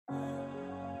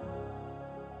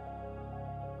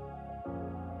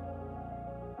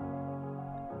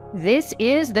This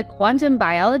is the Quantum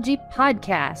Biology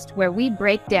Podcast, where we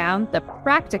break down the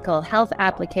practical health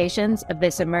applications of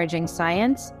this emerging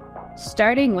science,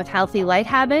 starting with healthy light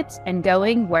habits and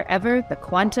going wherever the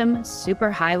quantum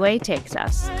superhighway takes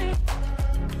us.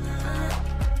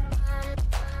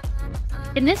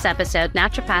 In this episode,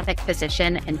 naturopathic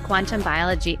physician and quantum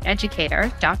biology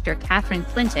educator, Dr. Catherine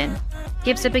Clinton,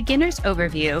 gives a beginner's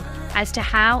overview as to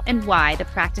how and why the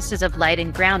practices of light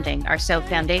and grounding are so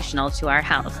foundational to our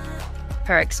health.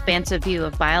 Her expansive view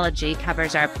of biology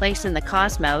covers our place in the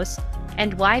cosmos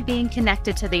and why being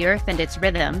connected to the earth and its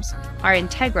rhythms are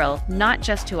integral not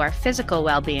just to our physical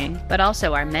well-being, but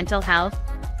also our mental health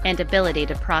and ability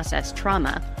to process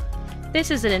trauma.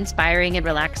 This is an inspiring and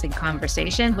relaxing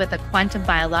conversation with a quantum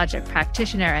biologic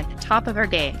practitioner at the top of her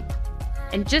game.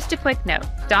 And just a quick note,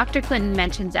 Dr. Clinton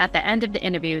mentions at the end of the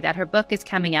interview that her book is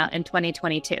coming out in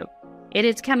 2022. It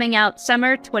is coming out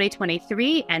summer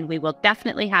 2023, and we will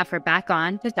definitely have her back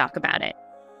on to talk about it.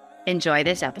 Enjoy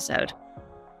this episode.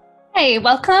 Hey,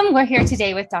 welcome. We're here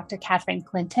today with Dr. Catherine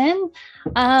Clinton.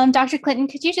 Dr. Clinton,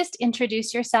 could you just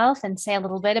introduce yourself and say a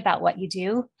little bit about what you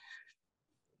do?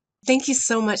 Thank you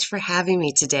so much for having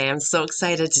me today. I'm so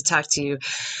excited to talk to you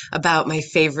about my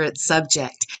favorite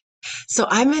subject. So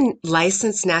I'm a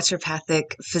licensed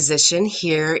naturopathic physician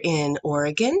here in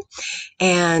Oregon,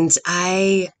 and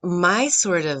my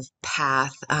sort of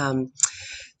path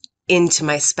into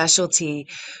my specialty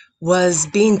was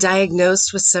being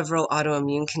diagnosed with several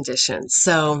autoimmune conditions.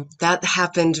 So that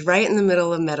happened right in the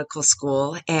middle of medical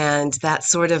school, and that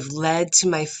sort of led to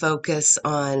my focus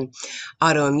on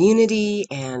autoimmunity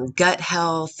and gut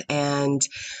health and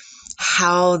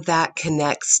how that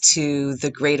connects to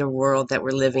the greater world that we're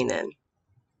living in.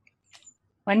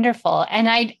 Wonderful. And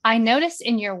I noticed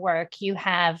in your work, you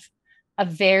have a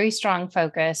very strong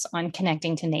focus on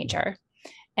connecting to nature,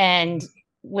 and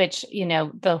which,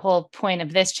 the whole point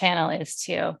of this channel is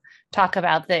to talk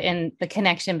about the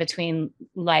connection between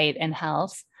light and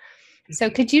health. So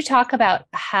could you talk about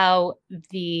how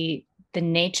the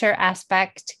nature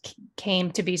aspect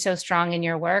came to be so strong in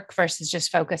your work versus just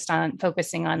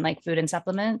focusing on like food and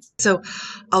supplements? So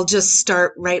I'll just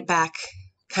start right back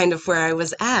kind of where I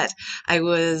was at. I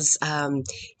was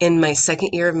in my second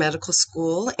year of medical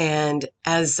school, and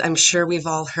as I'm sure we've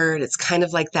all heard, it's kind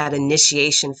of like that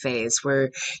initiation phase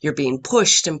where you're being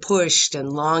pushed and pushed and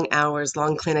long hours,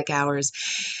 long clinic hours.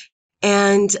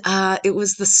 And it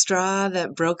was the straw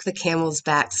that broke the camel's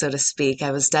back, so to speak.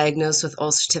 I was diagnosed with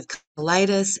ulcerative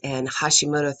colitis and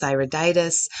Hashimoto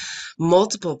thyroiditis,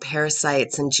 multiple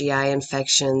parasites and GI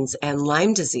infections, and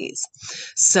Lyme disease.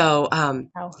 So,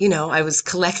 I was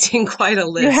collecting quite a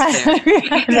list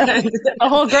there. A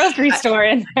whole grocery store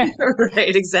in there.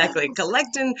 Right, exactly.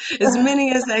 Collecting as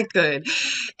many as I could.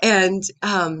 And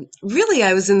really,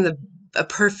 I was in a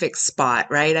perfect spot,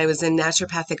 right? I was in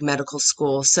naturopathic medical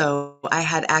school, so I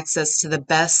had access to the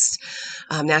best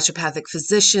naturopathic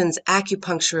physicians,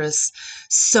 acupuncturists,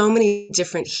 so many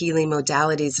different healing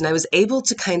modalities, and I was able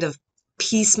to kind of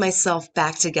piece myself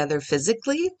back together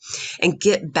physically and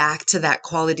get back to that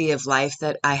quality of life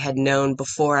that I had known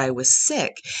before I was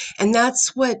sick. And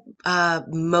that's what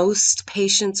most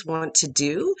patients want to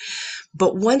do.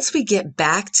 But once we get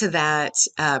back to that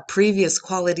previous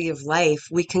quality of life,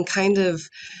 we can kind of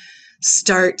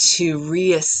start to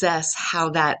reassess how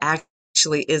that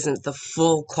actually isn't the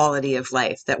full quality of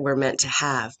life that we're meant to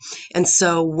have. And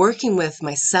so working with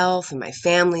myself and my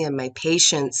family and my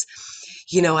patients,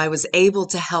 I was able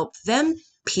to help them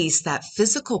piece that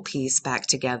physical piece back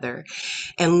together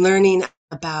and learning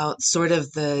about sort of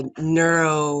the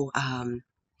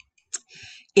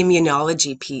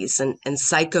immunology piece and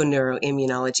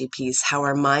psychoneuroimmunology piece, how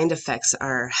our mind affects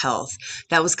our health.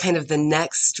 That was kind of the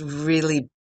next really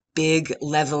big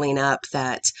leveling up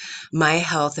that my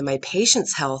health and my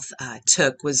patient's health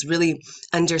took, was really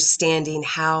understanding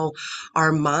how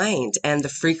our mind and the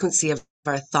frequency of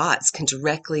our thoughts can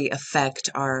directly affect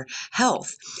our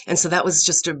health. And so that was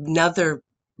just another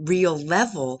real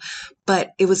level,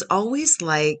 but it was always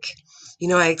like,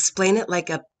 I explain it like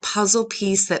a puzzle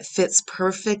piece that fits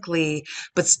perfectly,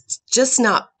 but just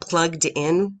not plugged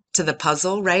in to the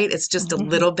puzzle, right? It's just a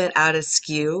little bit out of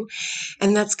skew.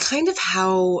 And that's kind of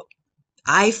how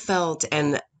I felt,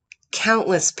 and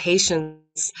countless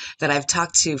patients that I've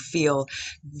talked to feel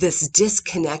this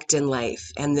disconnect in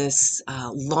life and this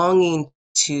longing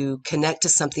to connect to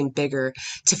something bigger,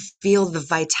 to feel the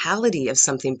vitality of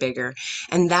something bigger.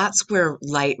 And that's where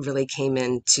light really came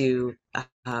into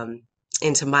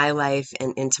my life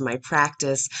and into my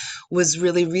practice, was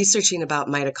really researching about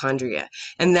mitochondria.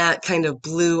 And that kind of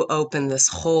blew open this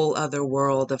whole other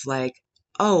world of like,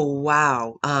 Oh,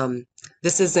 wow.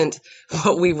 This isn't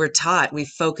what we were taught. We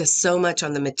focus so much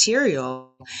on the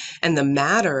material and the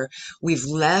matter. We've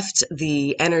left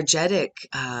the energetic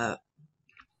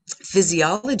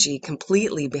physiology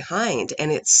completely behind.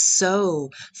 And it's so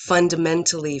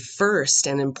fundamentally first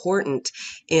and important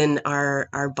in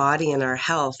our body and our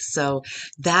health. So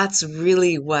that's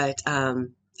really what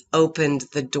opened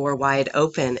the door wide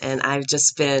open. And I've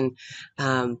just been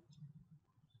um,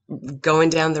 going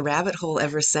down the rabbit hole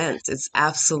ever since. It's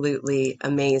absolutely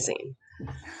amazing.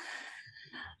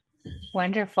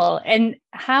 Wonderful. And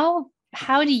how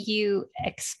do you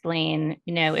explain,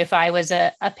 if I was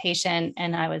a patient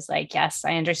and I was like, yes,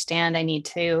 I understand I need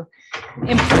to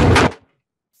improve.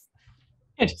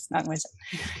 I just knocked myself.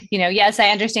 Yes, I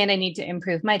understand I need to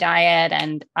improve my diet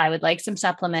and I would like some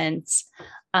supplements.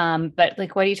 But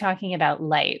like, what are you talking about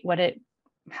light?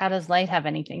 How does light have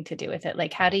anything to do with it?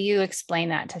 Like, how do you explain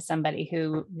that to somebody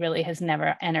who really has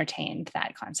never entertained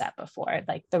that concept before,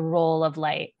 like the role of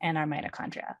light and our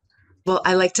mitochondria? Well,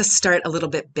 I like to start a little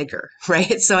bit bigger,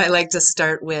 right? So I like to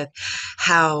start with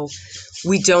how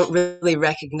we don't really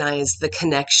recognize the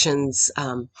connections,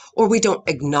 or we don't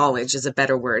acknowledge is a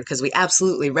better word, because we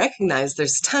absolutely recognize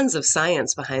there's tons of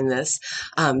science behind this,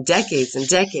 decades and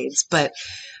decades. But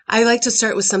I like to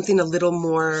start with something a little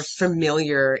more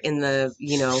familiar in the,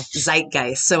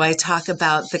 zeitgeist. So I talk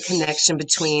about the connection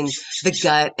between the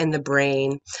gut and the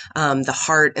brain, the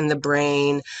heart and the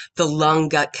brain, the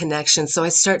lung-gut connection. So I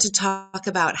start to talk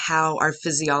about how our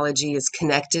physiology is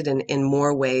connected in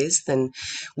more ways than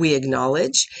we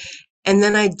acknowledge. And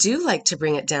then I do like to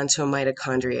bring it down to a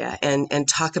mitochondria and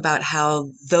talk about how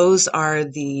those are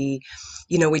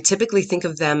we typically think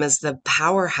of them as the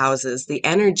powerhouses, the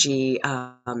energy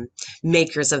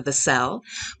makers of the cell.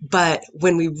 But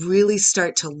when we really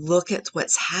start to look at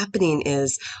what's happening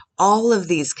is all of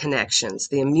these connections,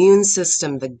 the immune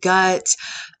system, the gut,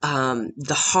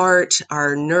 the heart,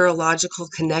 our neurological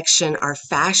connection, our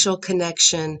fascial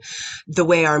connection, the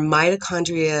way our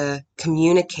mitochondria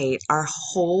communicate, our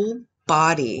whole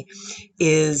body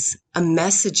is a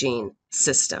messaging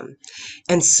system.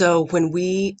 And so when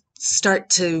we start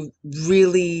to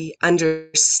really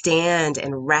understand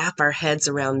and wrap our heads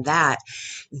around that,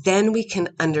 then we can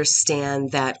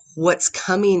understand that what's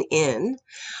coming in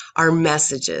are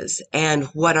messages and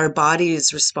what our body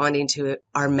is responding to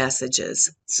are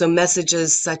messages. So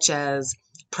messages such as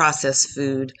processed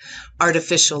food,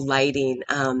 artificial lighting,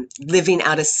 living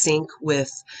out of sync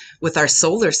with our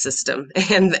solar system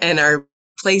and our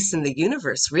place in the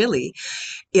universe really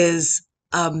is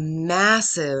a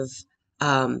massive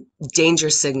danger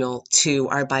signal to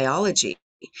our biology.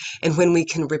 And when we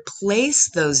can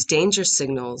replace those danger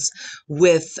signals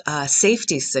with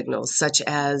safety signals, such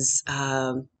as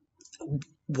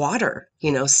water,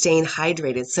 staying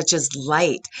hydrated, such as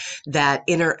light that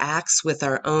interacts with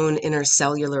our own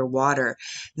intercellular water,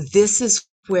 this is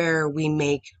where we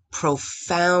make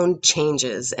profound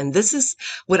changes. And this is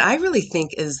what I really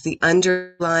think is the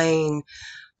underlying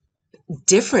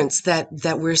difference that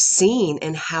we're seeing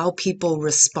in how people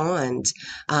respond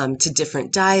to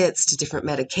different diets, to different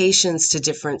medications, to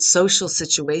different social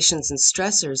situations and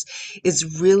stressors,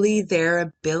 is really their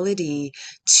ability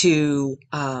to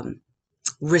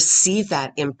receive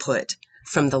that input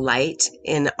from the light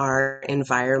in our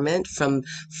environment, from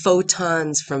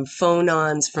photons, from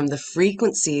phonons, from the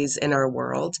frequencies in our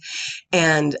world,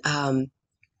 and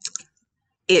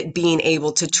it being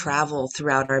able to travel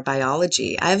throughout our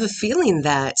biology. I have a feeling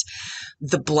that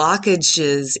the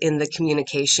blockages in the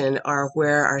communication are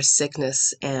where our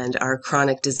sickness and our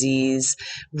chronic disease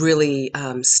really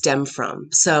stem from.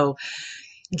 So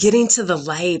getting to the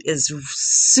light is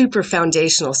super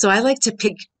foundational. So I like to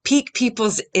pique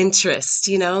people's interest,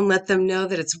 and let them know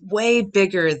that it's way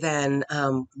bigger than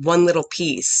one little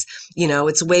piece.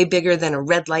 It's way bigger than a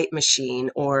red light machine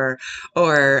or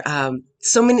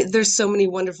so many. There's so many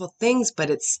wonderful things, but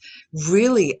it's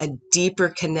really a deeper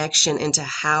connection into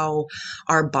how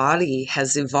our body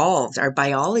has evolved, our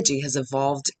biology has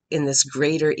evolved in this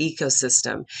greater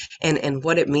ecosystem, and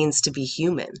what it means to be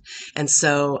human. And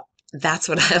so that's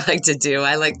what I like to do.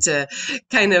 I like to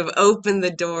kind of open the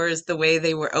doors the way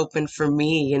they were open for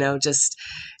me, just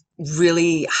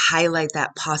really highlight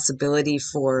that possibility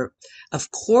for,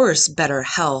 of course, better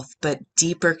health, but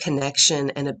deeper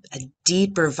connection and a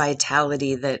deeper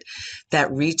vitality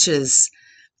that reaches,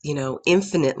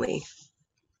 infinitely.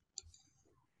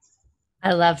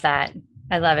 I love that.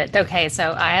 I love it. Okay,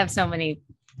 so I have so many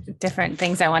different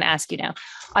things I want to ask you now.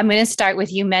 I'm going to start with,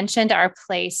 you mentioned our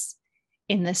place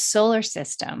in the solar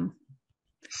system.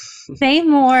 Say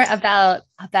more about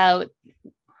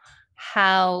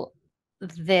how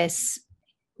this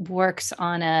works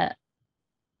on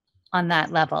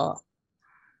that level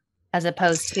as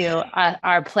opposed to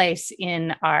our place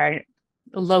in our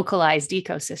localized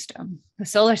ecosystem. The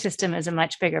solar system is a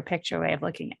much bigger picture way of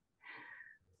looking at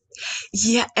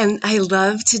Yeah, and I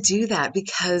love to do that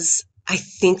because I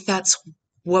think that's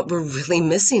what we're really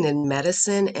missing in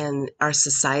medicine and our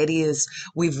society is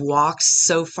we've walked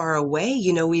so far away.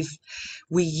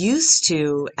 We used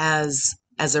to as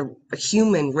a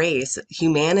human race,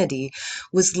 humanity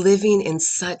was living in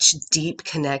such deep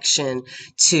connection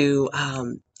to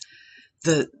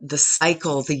the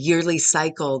cycle, the yearly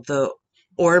cycle, the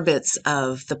orbits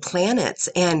of the planets.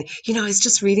 And I was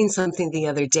just reading something the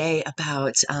other day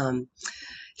about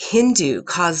Hindu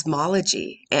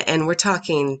cosmology, and we're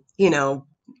talking,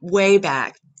 way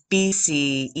back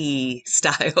BCE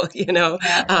style,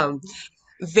 it.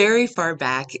 very far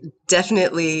back,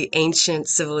 definitely ancient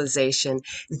civilization.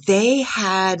 They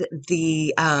had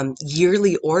the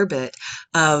yearly orbit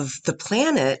of the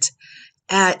planet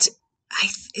at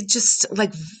it just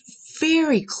like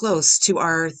very close to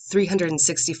our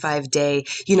 365-day.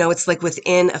 It's like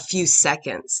within a few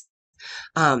seconds.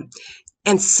 Um,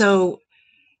 and so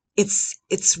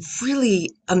it's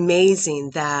really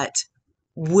amazing that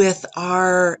with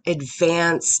our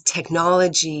advanced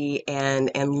technology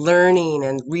and learning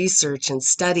and research and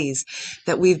studies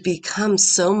that we've become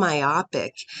so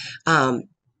myopic. Um,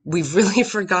 we've really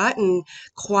forgotten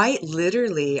quite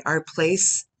literally our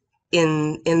place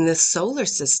in this solar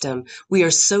system. We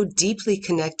are so deeply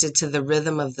connected to the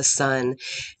rhythm of the sun,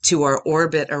 to our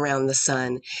orbit around the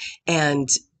sun, and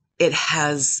it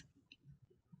has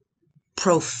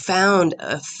profound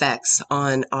effects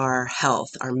on our health,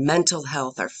 our mental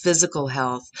health, our physical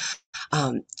health.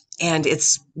 Um, and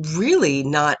it's really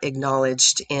not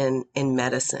acknowledged in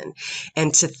medicine.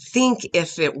 And to think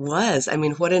if it was, I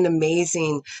mean, what an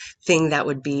amazing thing that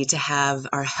would be to have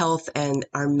our health and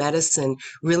our medicine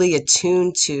really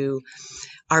attuned to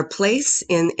our place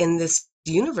in this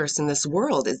universe, in this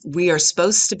world. We are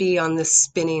supposed to be on this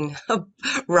spinning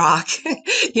rock,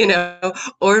 you know,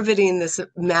 orbiting this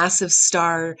massive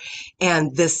star,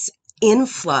 and this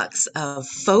influx of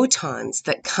photons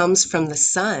that comes from the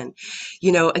sun.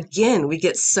 Again, we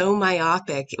get so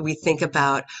myopic. We think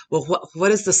about, well, what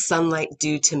does the sunlight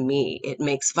do to me? It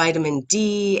makes vitamin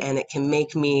D and it can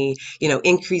make me,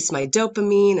 increase my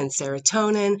dopamine and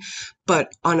serotonin.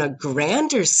 But on a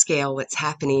grander scale, what's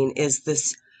happening is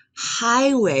this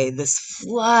highway, this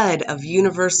flood of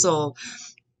universal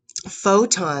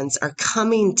photons are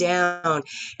coming down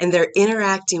and they're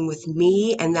interacting with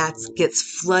me, and that gets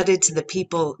flooded to the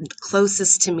people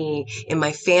closest to me in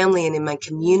my family and in my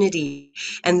community.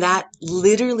 And that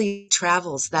literally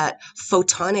travels, that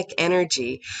photonic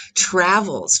energy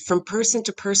travels from person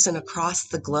to person across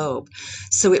the globe.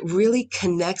 So it really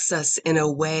connects us in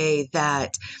a way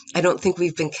that I don't think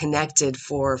we've been connected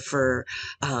for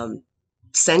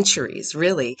centuries,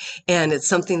 really. And it's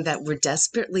something that we're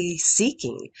desperately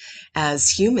seeking as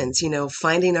humans,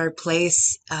 finding our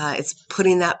place. It's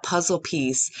putting that puzzle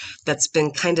piece that's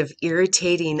been kind of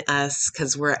irritating us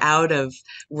because we're out of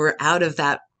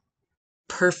that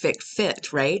perfect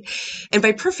fit, right? And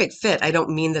by perfect fit, I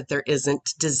don't mean that there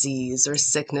isn't disease or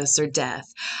sickness or death.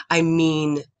 I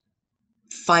mean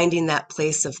finding that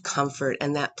place of comfort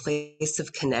and that place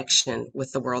of connection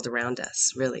with the world around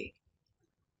us, really.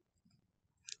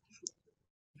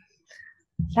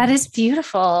 That is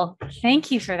beautiful.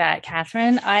 Thank you for that,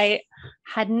 Catherine. I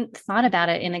hadn't thought about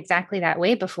it in exactly that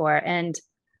way before. And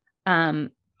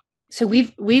um, so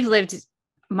we've lived,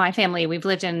 my family, we've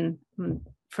lived in,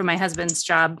 for my husband's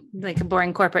job, like a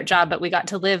boring corporate job, but we got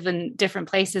to live in different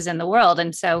places in the world.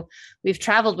 And so we've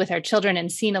traveled with our children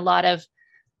and seen a lot of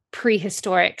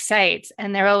prehistoric sites.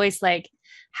 And they're always like,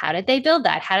 how did they build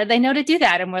that? How did they know to do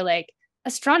that? And we're like,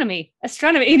 astronomy,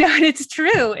 and it's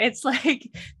true. It's like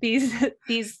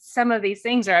some of these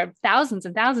things are thousands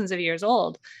and thousands of years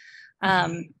old.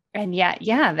 And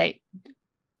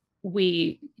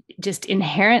we just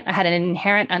had an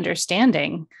inherent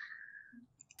understanding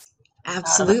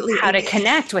Absolutely. how to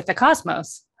connect with the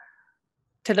cosmos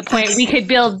to the point we could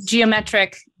build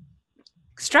geometric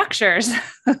structures.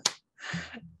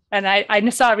 And I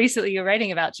saw recently you're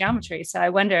writing about geometry, so I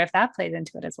wonder if that plays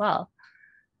into it as well.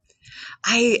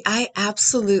 I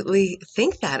absolutely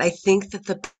think that. I think that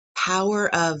the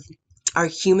power of our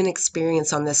human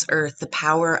experience on this earth, the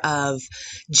power of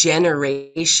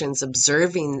generations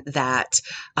observing that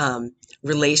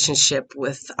relationship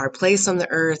with our place on the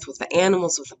earth, with the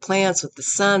animals, with the plants, with the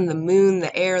sun, the moon,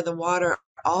 the air, the water,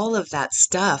 all of that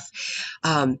stuff,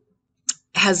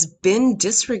 has been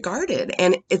disregarded.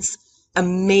 And it's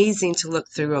amazing to look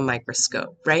through a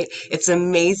microscope, right? It's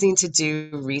amazing to do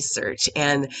research,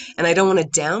 and I don't want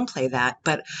to downplay that,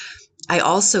 but I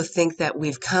also think that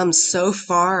we've come so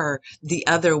far the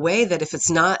other way that if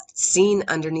it's not seen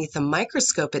underneath a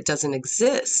microscope, it doesn't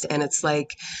exist. And it's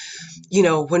like,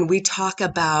 when we talk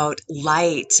about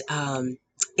light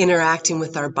interacting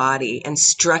with our body and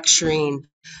structuring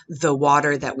the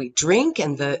water that we drink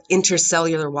and the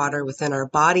intercellular water within our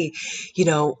body,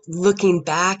 looking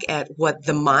back at what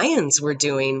the Mayans were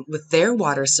doing with their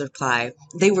water supply,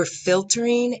 they were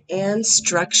filtering and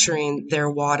structuring their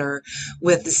water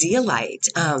with zeolite.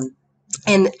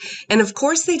 And and of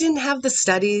course they didn't have the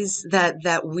studies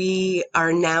that we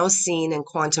are now seeing in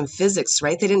quantum physics,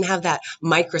 right? They didn't have that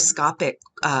microscopic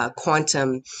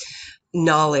quantum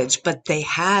knowledge, but they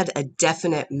had a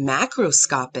definite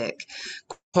macroscopic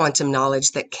quantum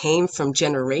knowledge that came from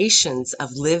generations of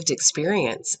lived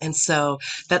experience. And so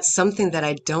that's something that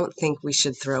I don't think we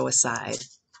should throw aside.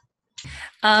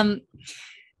 Um,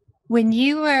 when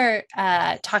you were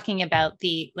talking about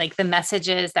the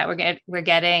messages that we're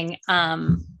getting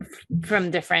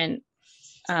from different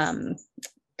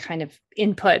kind of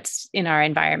inputs in our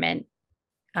environment.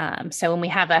 So when we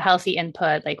have a healthy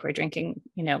input, like we're drinking,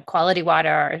 quality water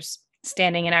or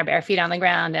standing in our bare feet on the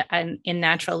ground and in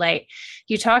natural light,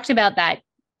 you talked about that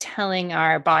telling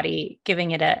our body,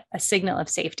 giving it a signal of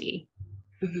safety.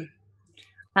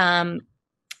 Mhm.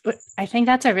 I think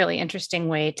that's a really interesting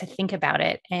way to think about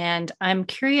it. And I'm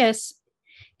curious,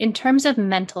 in terms of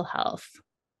mental health,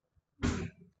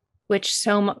 which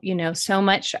so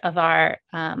much of our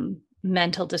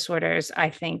mental disorders, I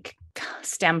think,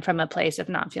 stem from a place of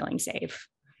not feeling safe.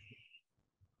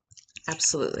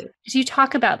 Absolutely. So you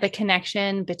talk about the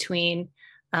connection between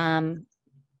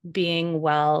being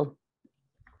well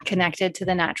connected to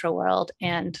the natural world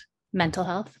and mental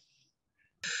health.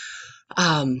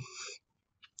 Um,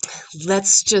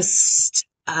 let's just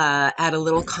add a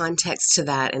little context to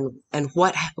that, and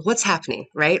what's happening,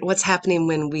 right? What's happening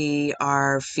when we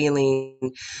are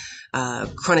feeling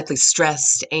chronically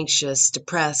stressed, anxious,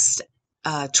 depressed,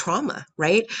 trauma,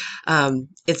 right?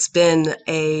 It's been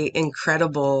a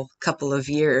incredible couple of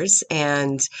years,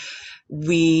 and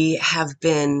we have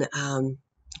been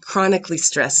chronically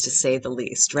stressed, to say the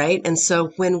least, right? And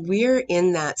so when we're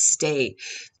in that state,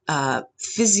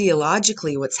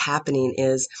 physiologically, what's happening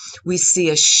is we see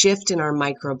a shift in our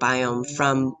microbiome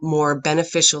from more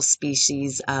beneficial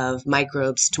species of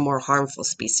microbes to more harmful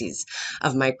species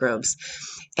of microbes.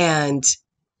 And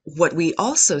what we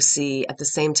also see at the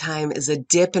same time is a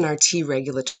dip in our T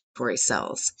regulatory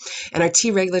cells. And our T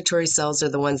regulatory cells are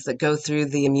the ones that go through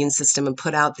the immune system and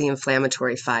put out the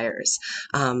inflammatory fires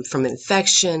from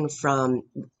infection, from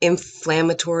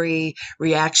inflammatory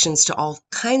reactions to all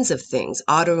kinds of things,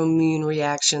 autoimmune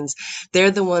reactions.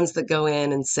 They're the ones that go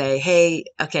in and say, hey,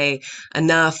 okay,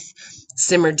 enough,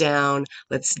 simmer down,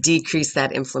 let's decrease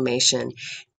that inflammation.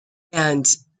 And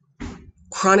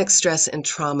chronic stress and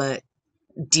trauma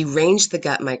derange the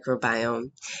gut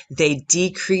microbiome. They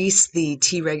decrease the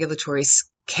T regulatory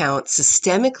count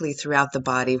systemically throughout the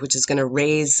body, which is going to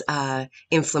raise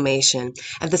inflammation.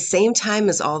 At the same time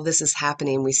as all this is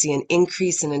happening, we see an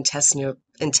increase in intestinal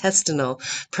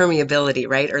permeability,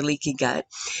 right, or leaky gut.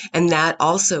 And that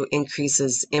also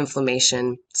increases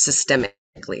inflammation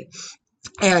systemically.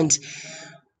 And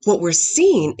what we're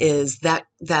seeing is that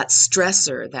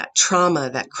stressor, that trauma,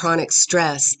 that chronic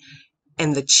stress,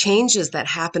 and the changes that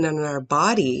happen in our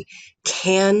body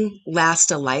can last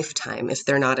a lifetime if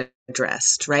they're not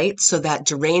addressed, right? So that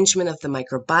derangement of the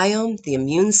microbiome, the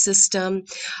immune system,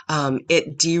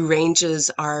 it deranges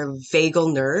our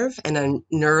vagal nerve and a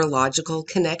neurological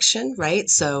connection, right?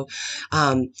 So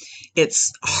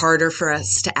it's harder for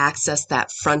us to access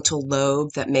that frontal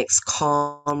lobe that makes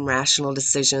calm, rational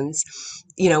decisions.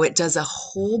 It does a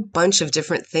whole bunch of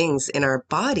different things in our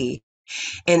body,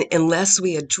 and unless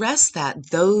we address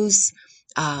that, those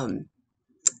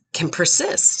can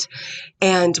persist.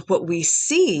 And what we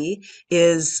see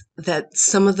is that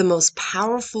some of the most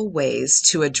powerful ways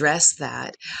to address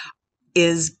that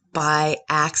is by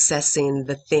accessing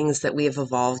the things that we have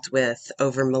evolved with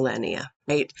over millennia,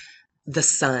 right? The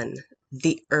sun,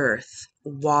 the earth,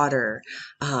 water,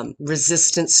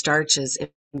 resistant starches in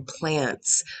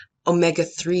plants,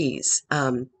 omega-3s,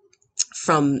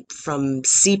 from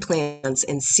sea plants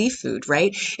and seafood,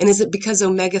 right? And is it because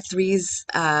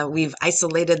omega-3s, we've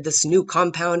isolated this new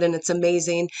compound and it's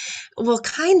amazing? Well,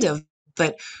 kind of,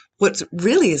 but what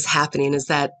really is happening is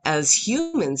that as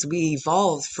humans, we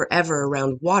evolved forever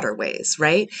around waterways,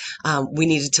 right? We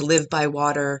needed to live by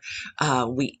water.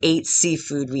 We ate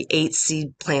seafood. We ate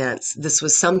seed plants. This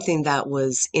was something that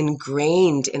was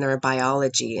ingrained in our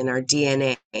biology, in our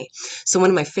DNA. So one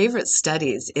of my favorite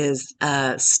studies is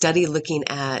a study looking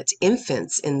at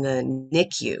infants in the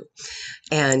NICU,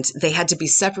 and they had to be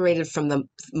separated from the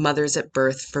mothers at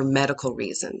birth for medical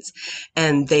reasons.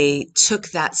 And they took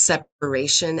that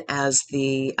separation as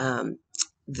the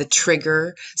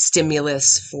trigger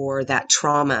stimulus for that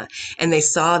trauma. And they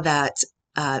saw that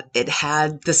it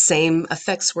had the same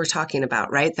effects we're talking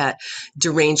about, right? That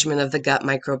derangement of the gut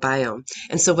microbiome.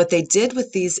 And so what they did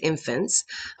with these infants,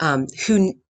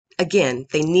 who again,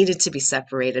 they needed to be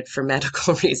separated for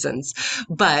medical reasons,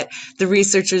 but the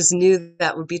researchers knew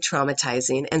that would be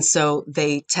traumatizing. And so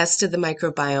they tested the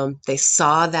microbiome. They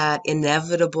saw that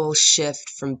inevitable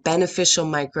shift from beneficial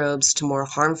microbes to more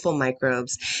harmful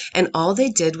microbes. And all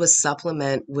they did was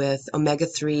supplement with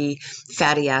omega-3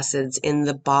 fatty acids in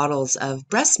the bottles of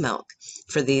breast milk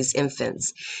for these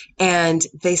infants. And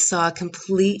they saw a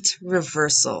complete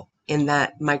reversal in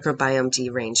that microbiome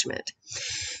derangement.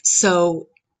 So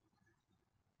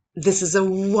this is a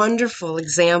wonderful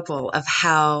example of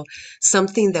how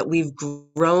something that we've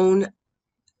grown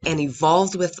and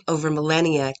evolved with over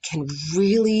millennia can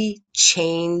really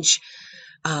change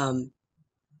um,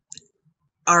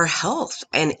 our health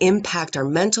and impact our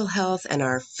mental health and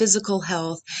our physical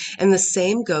health. And the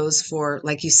same goes for,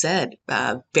 like you said,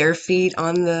 bare feet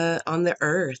on the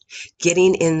earth,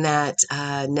 getting in that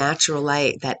natural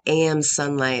light, that AM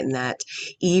sunlight and that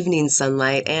evening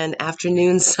sunlight and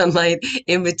afternoon sunlight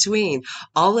in between.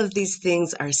 All of these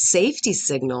things are safety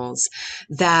signals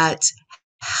that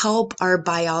help our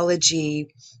biology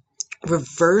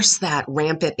reverse that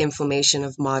rampant inflammation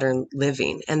of modern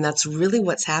living. And that's really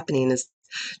what's happening is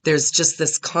there's just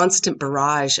this constant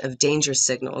barrage of danger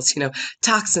signals,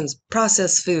 toxins,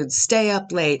 processed foods, stay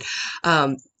up late,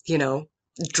 um, you know,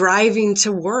 driving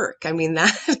to work. I mean,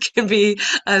 that can be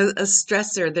a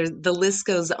stressor. The list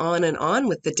goes on and on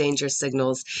with the danger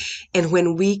signals. And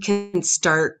when we can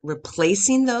start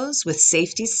replacing those with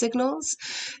safety signals,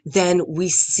 then we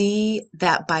see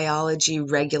that biology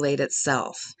regulate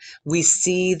itself. We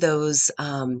see those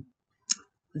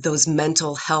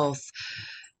mental health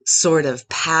sort of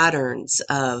patterns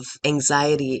of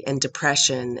anxiety and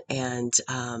depression and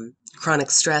chronic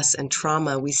stress and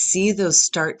trauma. We see those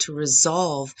start to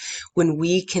resolve when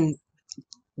we can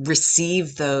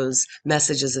receive those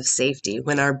messages of safety,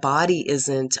 when our body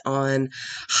isn't on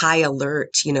high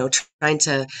alert, trying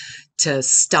to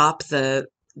stop the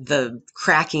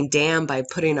cracking dam by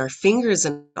putting our fingers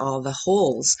in all the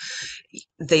holes.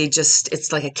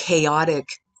 It's like a chaotic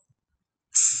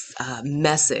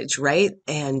message, right?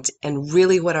 And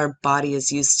really what our body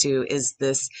is used to is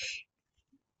this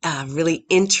really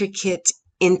intricate,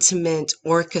 intimate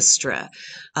orchestra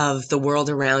of the world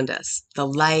around us, the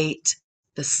light,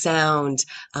 the sound,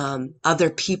 other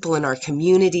people in our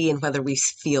community, and whether we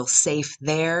feel safe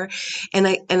there. And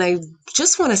I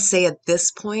just want to say at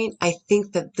this point, I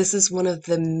think that this is one of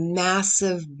the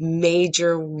massive,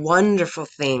 major, wonderful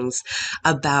things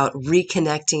about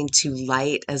reconnecting to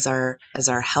light as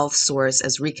our health source,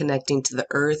 as reconnecting to the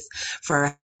earth for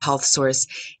our health source,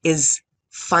 is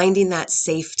finding that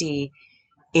safety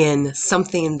in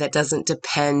something that doesn't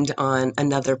depend on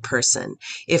another person.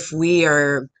 If we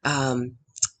are,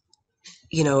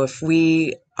 if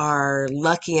we are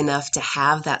lucky enough to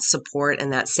have that support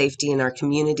and that safety in our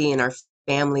community and our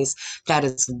families, that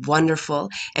is wonderful,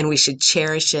 and we should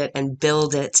cherish it and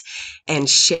build it and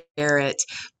share it.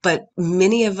 But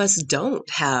many of us don't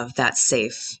have that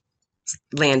safe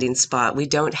landing spot. We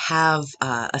don't have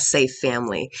a safe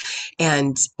family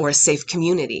or a safe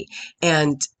community.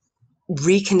 And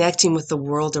reconnecting with the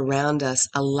world around us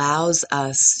allows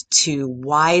us to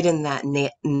widen that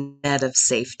net of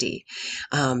safety,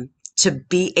 to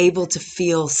be able to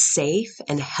feel safe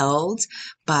and held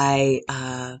by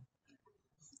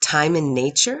time in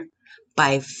nature,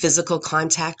 by physical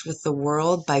contact with the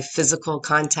world, by physical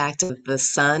contact with the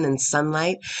sun and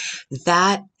sunlight.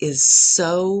 That is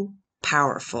so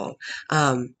powerful.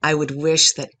 I would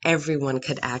wish that everyone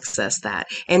could access that,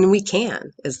 and we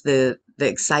can, is the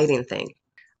exciting thing.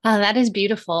 Oh, that is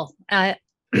beautiful. Yeah,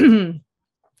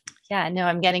 no,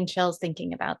 I'm getting chills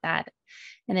thinking about that.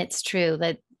 And it's true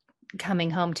that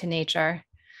coming home to nature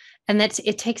and that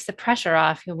it takes the pressure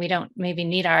off. We don't maybe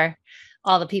need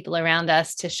all the people around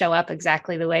us to show up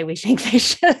exactly the way we think they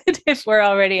should if we're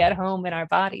already at home in our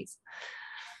bodies.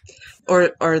 Or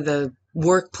the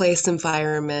workplace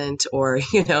environment, or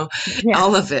Yeah.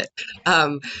 all of it.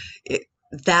 Um,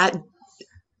 that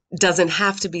doesn't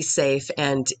have to be safe,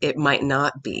 and it might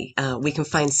not be. We can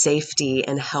find safety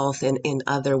and health in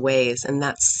other ways, and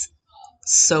that's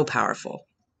so powerful.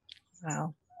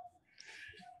 Wow.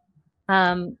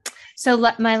 Um,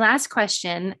 my last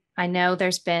question, I know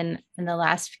there's been in the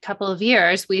last couple of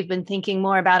years, we've been thinking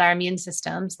more about our immune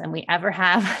systems than we ever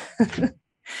have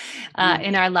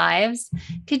in our lives.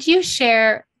 Could you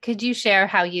share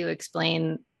how you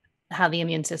explain how the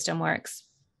immune system works?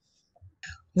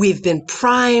 We've been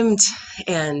primed,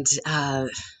 and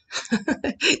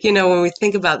you know, when we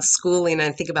think about schooling,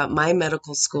 I think about my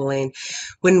medical schooling,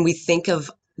 when we think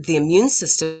of the immune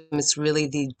system, it's really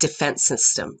the defense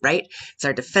system, right? It's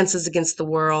our defenses against the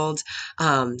world,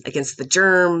 against the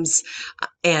germs.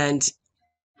 And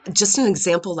just an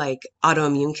example like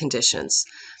autoimmune conditions.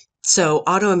 So,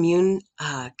 autoimmune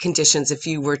conditions, if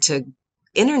you were to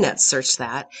internet search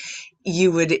that,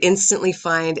 you would instantly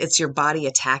find it's your body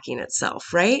attacking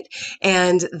itself, right?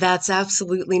 And that's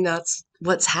absolutely not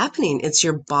what's happening. It's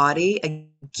your body,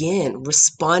 again,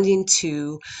 responding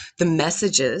to the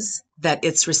messages that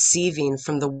it's receiving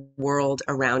from the world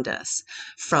around us,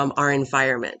 from our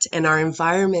environment. And our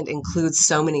environment includes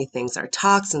so many things: our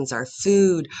toxins, our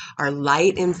food, our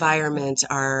light environment,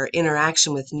 our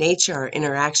interaction with nature, our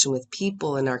interaction with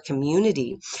people in our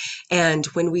community. And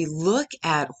when we look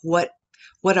at what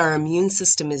our immune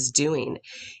system is doing,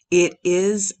 it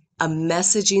is a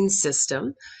messaging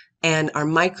system, and our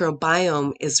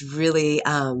microbiome is really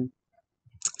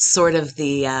sort of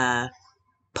the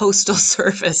postal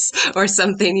service or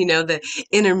something, you know, the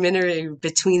intermediary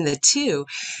between the two,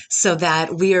 so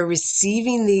that we are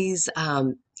receiving these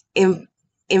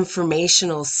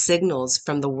informational signals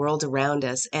from the world around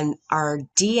us, and our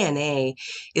DNA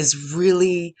is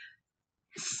really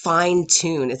fine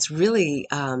tuned. It's really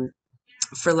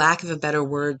for lack of a better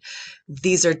word,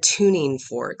 these are tuning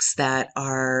forks that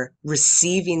are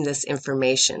receiving this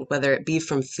information, whether it be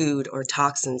from food or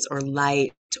toxins or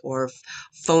light or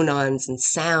phonons and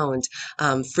sound,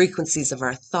 frequencies of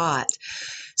our thought.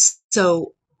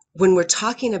 So when we're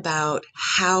talking about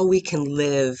how we can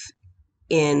live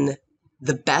in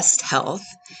the best health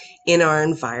in our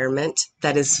environment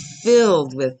that is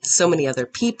filled with so many other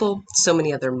people, so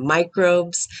many other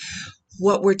microbes,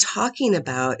 what we're talking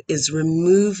about is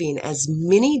removing as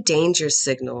many danger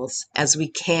signals as we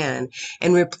can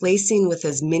and replacing with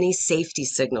as many safety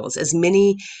signals, as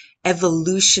many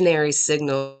evolutionary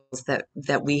signals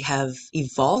that we have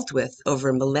evolved with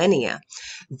over millennia.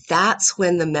 That's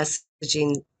when the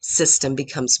messaging system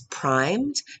becomes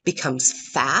primed, becomes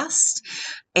fast,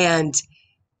 and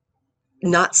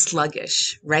not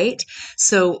sluggish, right?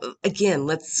 So again,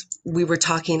 we were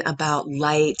talking about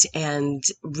light and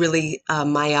really a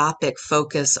myopic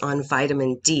focus on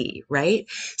vitamin D, right?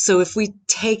 So if we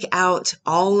take out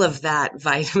all of that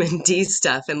vitamin D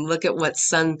stuff and look at what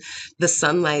the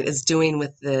sunlight is doing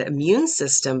with the immune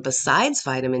system besides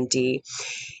vitamin D,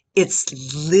 it's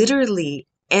literally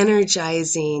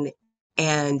energizing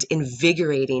and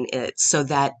invigorating it so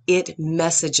that it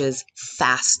messages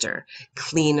faster,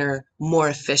 cleaner, more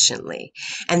efficiently.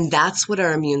 And that's what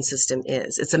our immune system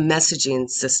is. It's a messaging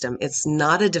system. It's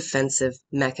not a defensive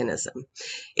mechanism.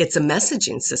 It's a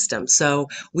messaging system. So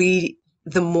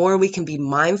the more we can be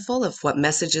mindful of what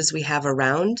messages we have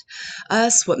around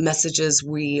us, what messages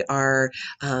we are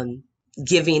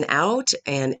giving out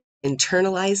and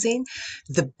internalizing,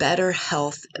 the better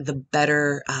health, the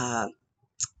better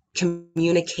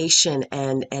communication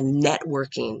and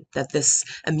networking that this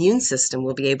immune system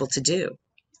will be able to do.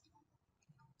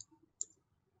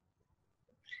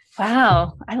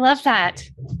 Wow, I love that.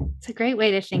 It's a great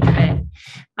way to think of it.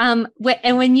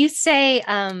 And when you say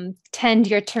tend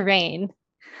your terrain,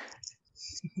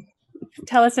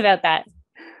 tell us about that.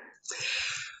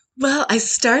 Well, I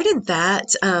started that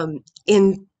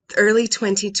in early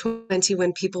 2020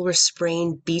 when people were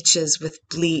spraying beaches with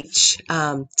bleach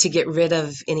to get rid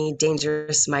of any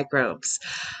dangerous microbes.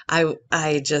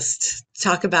 I just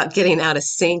talk about getting out of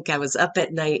sync. I was up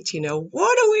at night, you know,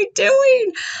 what are we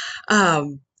doing?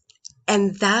 Um,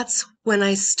 and that's when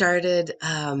I started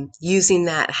using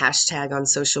that hashtag on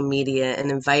social media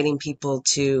and inviting people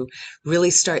to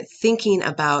really start thinking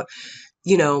about,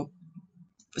 you know,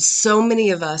 so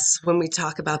many of us, when we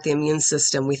talk about the immune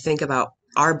system, we think about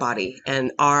our body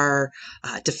and our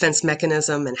defense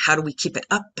mechanism and how do we keep it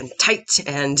up and tight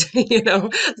and, you know,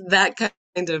 that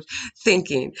kind of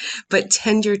thinking. But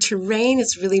tend your terrain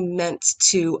is really meant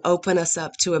to open us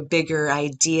up to a bigger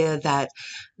idea that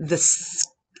this,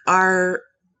 our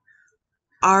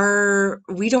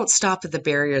we don't stop at the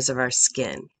barriers of our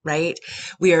skin, right?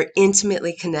 We are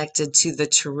intimately connected to the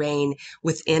terrain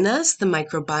within us, the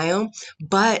microbiome,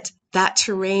 but that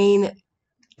terrain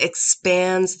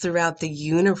expands throughout the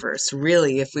universe,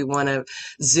 really, if we want to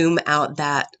zoom out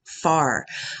that far.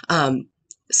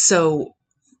 So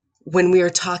when we are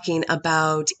talking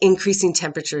about increasing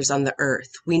temperatures on the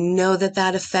earth, we know that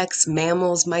that affects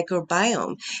mammals'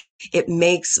 microbiome. It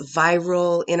makes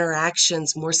viral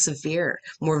interactions more severe,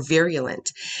 more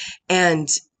virulent. And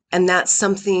and that's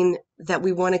something that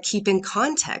we want to keep in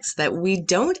context, that we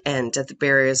don't end at the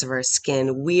barriers of our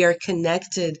skin. We are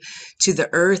connected to the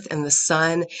earth and the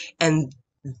sun, and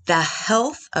the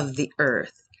health of the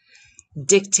earth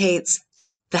dictates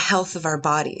the health of our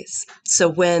bodies. So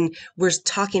when we're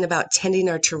talking about tending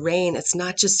our terrain, it's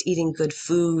not just eating good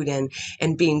food and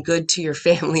being good to your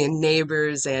family and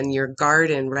neighbors and your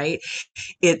garden, right?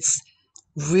 It's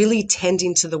really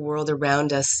tending to the world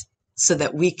around us so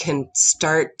that we can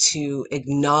start to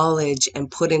acknowledge and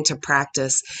put into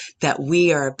practice that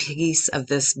we are a piece of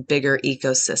this bigger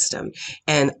ecosystem,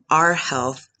 and our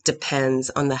health depends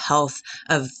on the health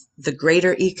of the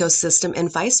greater ecosystem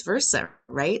and vice versa,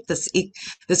 right? This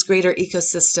greater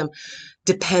ecosystem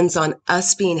depends on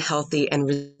us being healthy and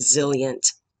resilient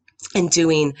and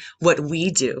doing what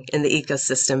we do in the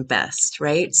ecosystem best,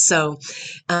 right? So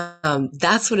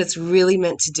that's what it's really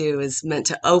meant to do, is meant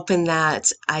to open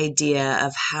that idea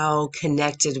of how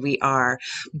connected we are,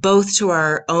 both to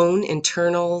our own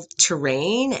internal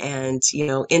terrain and,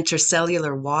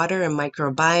 intercellular water and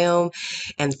microbiome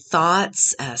and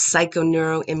thoughts,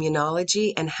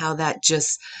 psychoneuroimmunology, and how that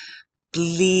just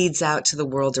bleeds out to the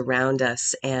world around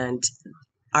us. And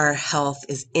our health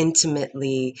is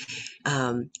intimately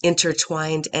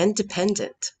intertwined and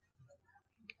dependent.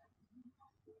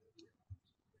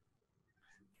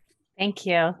 Thank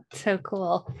you. So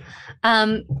cool.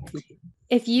 Um,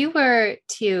 if you were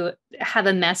to have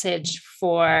a message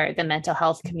for the mental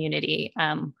health community,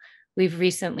 we've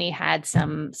recently had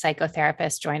some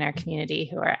psychotherapists join our community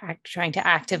who are trying to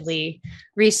actively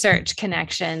research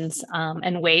connections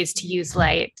and ways to use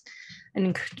light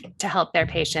and to help their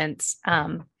patients.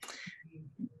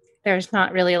 There's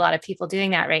not really a lot of people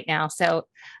doing that right now. So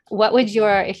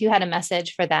if you had a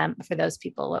message for them, for those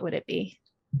people, what would it be?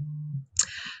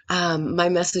 My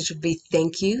message would be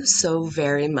thank you so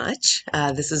very much.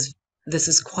 This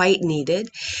is quite needed,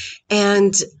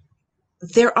 and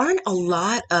there aren't a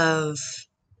lot of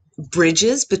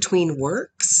bridges between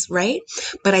works, right?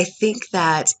 But I think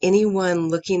that anyone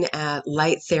looking at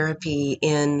light therapy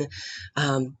in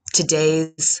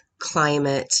today's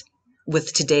climate,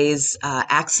 with today's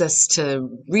access to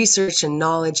research and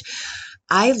knowledge,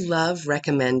 I love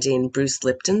recommending Bruce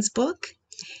Lipton's book.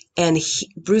 And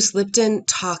Bruce Lipton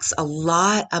talks a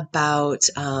lot about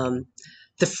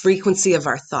the frequency of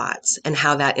our thoughts and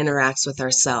how that interacts with our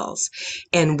cells.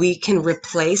 And we can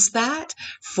replace that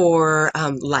for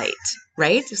light,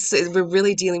 right? So we're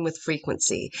really dealing with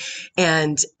frequency.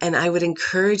 And I would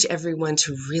encourage everyone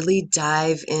to really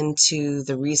dive into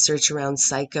the research around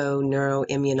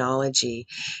psychoneuroimmunology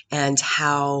and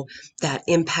how that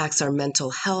impacts our mental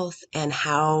health, and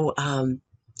how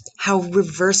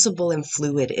reversible and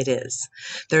fluid it is.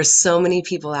 There's so many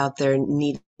people out there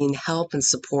needing help and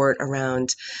support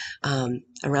around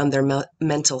their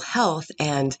mental health,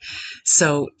 and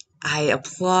so I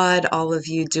applaud all of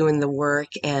you doing the work,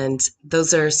 and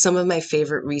those are some of my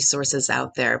favorite resources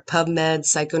out there. PubMed,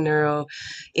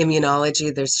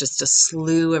 psychoneuroimmunology, there's just a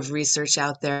slew of research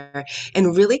out there,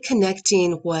 and really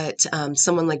connecting what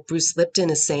someone like Bruce Lipton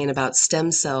is saying about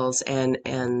stem cells and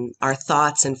our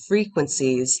thoughts and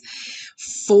frequencies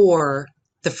for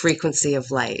the frequency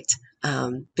of light,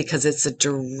 because it's a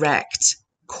direct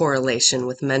correlation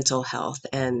with mental health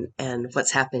and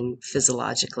what's happening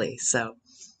physiologically. So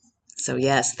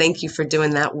yes, thank you for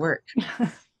doing that work.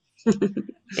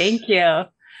 Thank you.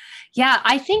 Yeah,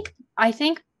 I think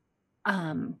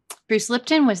Bruce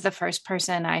Lipton was the first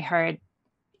person I heard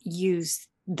use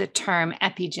the term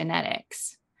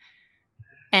epigenetics.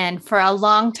 And for a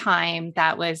long time,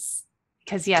 that was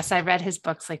because, yes, I read his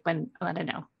books like I don't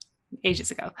know,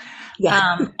 ages ago.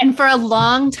 Yeah. And for a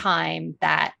long time,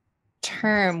 that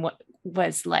term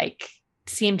was like,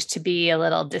 seemed to be a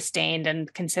little disdained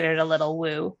and considered a little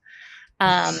woo.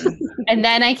 And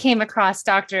then I came across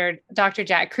Dr.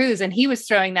 Jack Kruse, and he was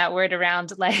throwing that word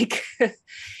around like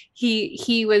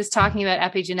he was talking about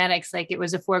epigenetics like it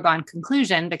was a foregone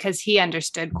conclusion because he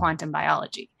understood quantum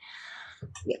biology.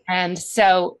 Yeah. And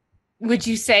so would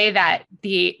you say that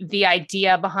the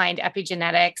idea behind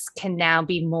epigenetics can now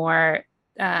be more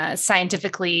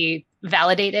scientifically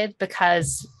validated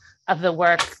because of the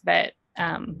work that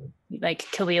like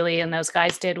Kalili and those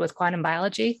guys did with quantum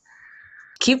biology.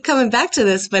 Keep coming back to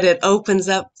this, but it opens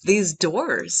up these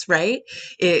doors, right?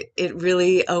 It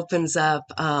really opens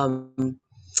up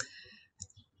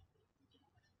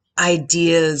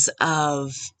ideas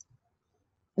of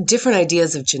different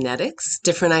ideas of genetics,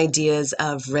 different ideas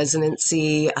of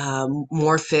resonancy,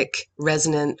 morphic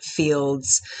resonant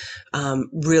fields,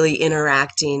 really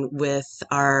interacting with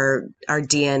our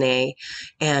DNA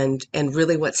and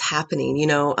really what's happening.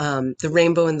 The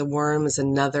rainbow and the worm is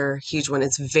another huge one.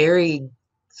 It's very,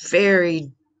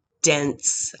 very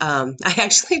dense. I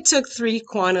actually took 3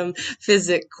 quantum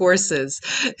physics courses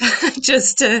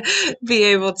just to be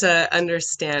able to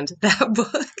understand that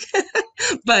book.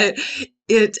 But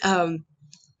it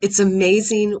it's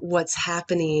amazing what's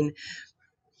happening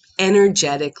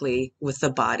energetically with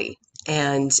the body,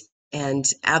 and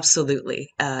absolutely,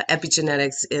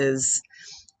 epigenetics is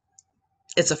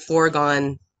it's a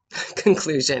foregone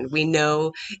conclusion. We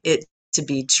know it to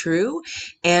be true,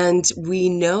 and we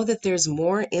know that there's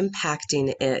more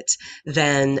impacting it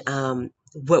than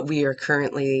what we are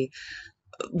currently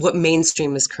what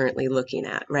mainstream is currently looking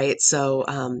at, right? So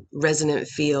resonant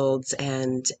fields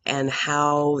and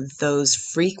how those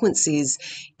frequencies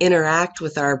interact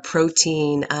with our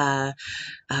protein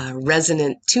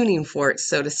resonant tuning forks,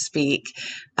 so to speak,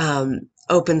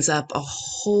 opens up a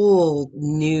whole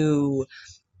new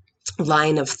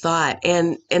line of thought,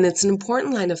 and it's an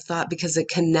important line of thought because it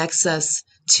connects us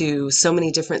to so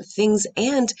many different things,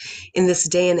 and in this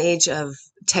day and age of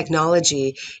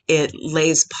technology, it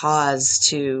lays pause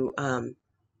to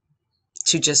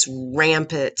just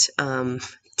rampant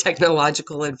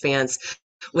technological advance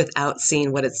without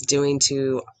seeing what it's doing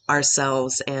to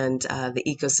ourselves and the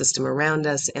ecosystem around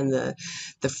us, and the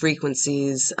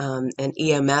frequencies and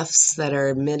EMFs that are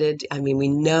emitted. I mean, we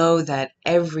know that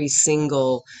every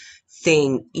single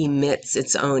thing emits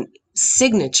its own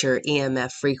signature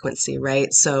EMF frequency,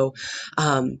 right? So,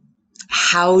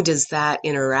 how does that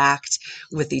interact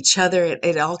with each other?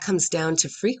 It all comes down to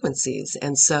frequencies.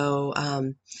 And so,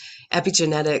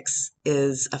 epigenetics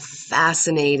is a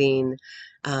fascinating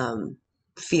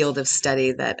field of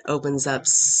study that opens up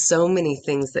so many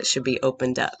things that should be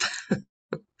opened up.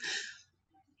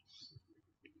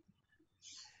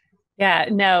 Yeah,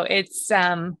 no, it's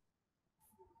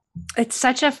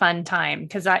such a fun time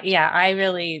because I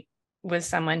really was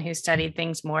someone who studied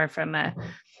things more from a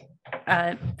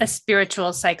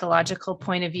spiritual, psychological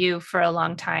point of view for a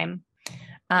long time.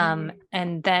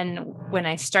 And then when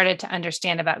I started to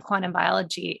understand about quantum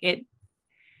biology, it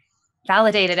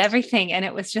validated everything. And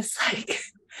it was just like,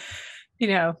 you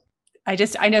know,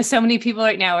 I know so many people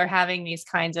right now are having these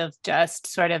kinds of just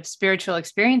sort of spiritual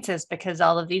experiences because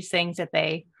all of these things that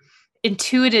they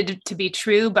intuited to be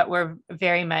true, but were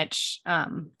very much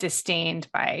disdained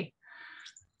by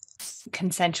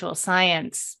consensual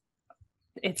science.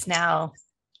 It's now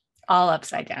all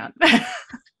upside down.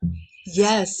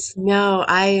 Yes, no,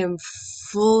 I am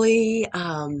fully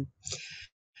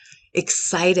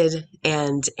excited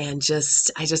and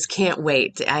just I just can't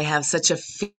wait. I have such a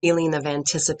feeling of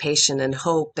anticipation and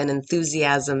hope and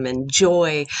enthusiasm and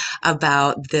joy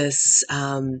about this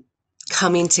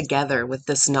coming together with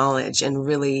this knowledge and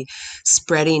really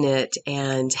spreading it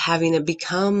and having it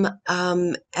become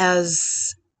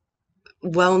as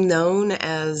well known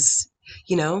as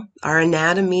our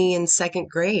anatomy in second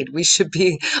grade. We should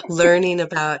be learning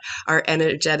about our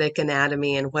energetic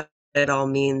anatomy and what it all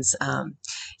means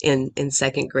in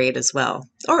second grade as well,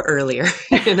 or earlier,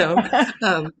 you know.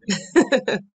 Um,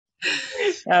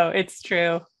 Oh, it's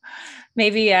true.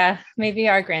 Maybe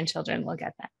our grandchildren will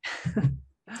get that.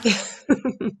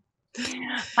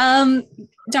 Um,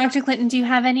 Dr. Clinton, do you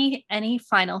have any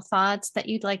final thoughts that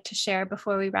you'd like to share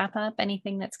before we wrap up?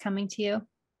 Anything that's coming to you?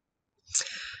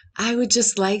 I would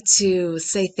just like to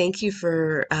say thank you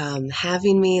for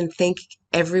having me, and thank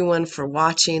everyone for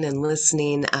watching and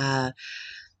listening.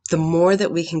 The more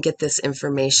that we can get this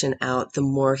information out, the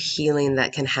more healing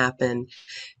that can happen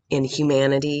in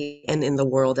humanity and in the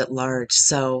world at large.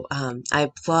 So I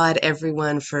applaud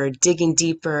everyone for digging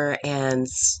deeper and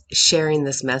sharing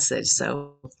this message.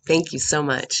 So thank you so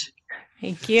much.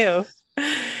 Thank you.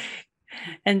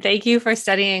 And thank you for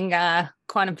studying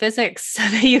quantum physics so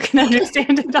that you can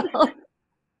understand it all.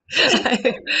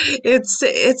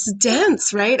 It's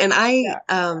dense, right? And Yeah.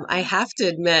 I have to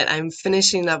admit I'm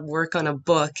finishing up work on a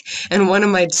book, and one of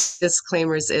my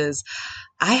disclaimers is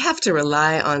I have to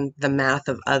rely on the math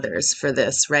of others for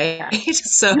this, right? Yeah.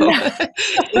 So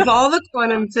if all the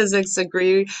quantum physics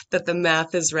agree that the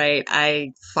math is right,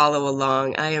 I follow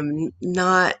along. I am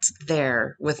not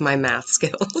there with my math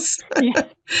skills. Yeah.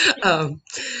 Um,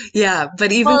 yeah,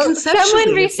 but even Well, someone conceptually,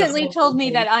 it's a recently whole told me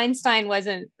thing. that Einstein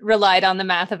wasn't relied on the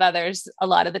math of others a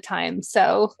lot of the time.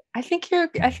 So I think you're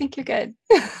good.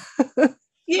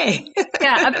 Yay.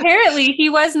 Yeah, apparently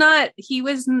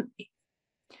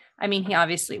I mean, he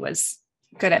obviously was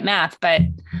good at math, but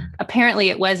apparently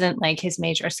it wasn't like his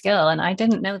major skill. And I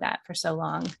didn't know that for so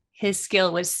long. His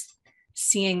skill was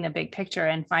seeing the big picture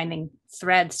and finding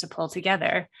threads to pull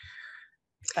together.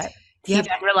 But he Yep.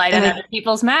 then relied And on I, other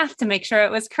people's math to make sure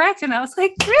it was correct. And I was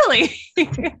like, really?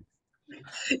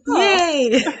 Oh, yay.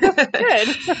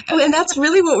 good. And that's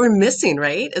really what we're missing,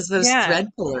 right? Is those Yeah. thread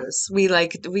pullers. We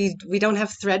don't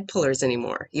have thread pullers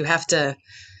anymore. You have to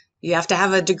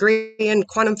have a degree in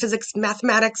quantum physics,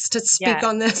 mathematics to speak Yeah.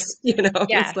 on this. It's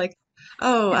Yeah. like,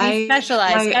 oh, To be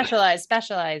specialized, my, specialized,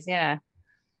 specialized. Yeah.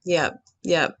 yeah,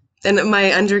 yeah. And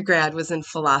my undergrad was in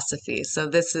philosophy, so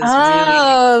this is really,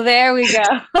 Oh, there we go.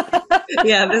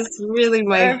 yeah, this is really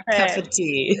my cup Perfect. of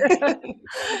tea.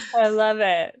 I love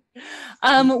it.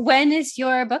 When is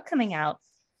your book coming out?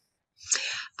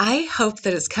 I hope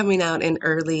that it's coming out in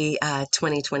early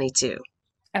 2022.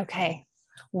 Okay.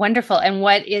 Wonderful. And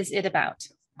what is it about?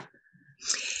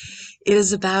 It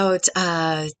is about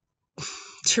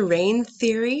terrain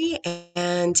theory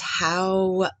and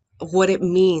what it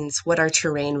means, what our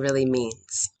terrain really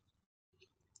means.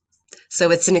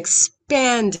 So it's an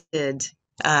expanded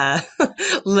uh,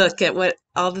 look at what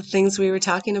all the things we were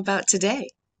talking about today.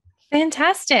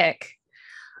 Fantastic.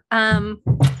 Um,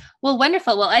 well,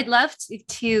 wonderful. Well, I'd love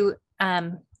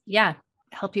yeah,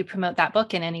 help you promote that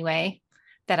book in any way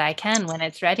that I can when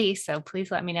it's ready. So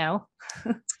please let me know.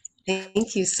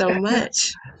 Thank you so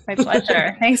much. My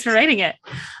pleasure. Thanks for writing it.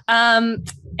 And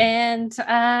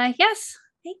yes,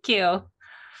 thank you.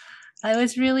 It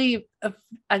was really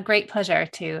a great pleasure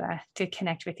to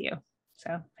connect with you.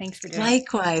 So thanks for doing it.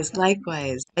 Likewise,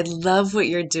 likewise. I love what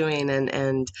you're doing,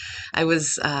 and I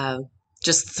was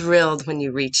just thrilled when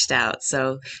you reached out.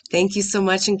 So thank you so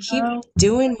much, and keep Oh,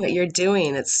 doing what you're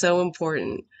doing. It's so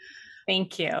important.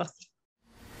 thank you.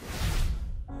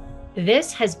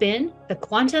 This has been the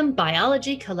Quantum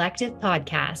Biology Collective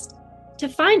podcast. To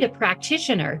find a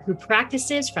practitioner who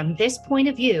practices from this point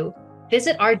of view,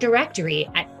 visit our directory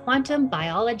at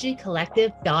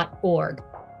quantumbiologycollective.org.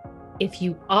 If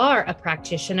you are a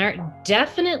practitioner,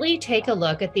 definitely take a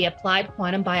look at the Applied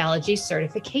Quantum Biology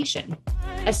Certification,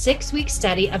 a 6-week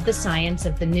study of the science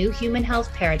of the new human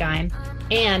health paradigm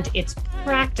and its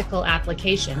practical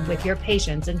application with your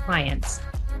patients and clients.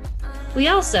 We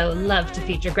also love to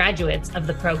feature graduates of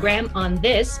the program on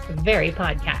this very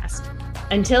podcast.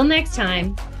 Until next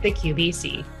time, the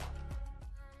QBC.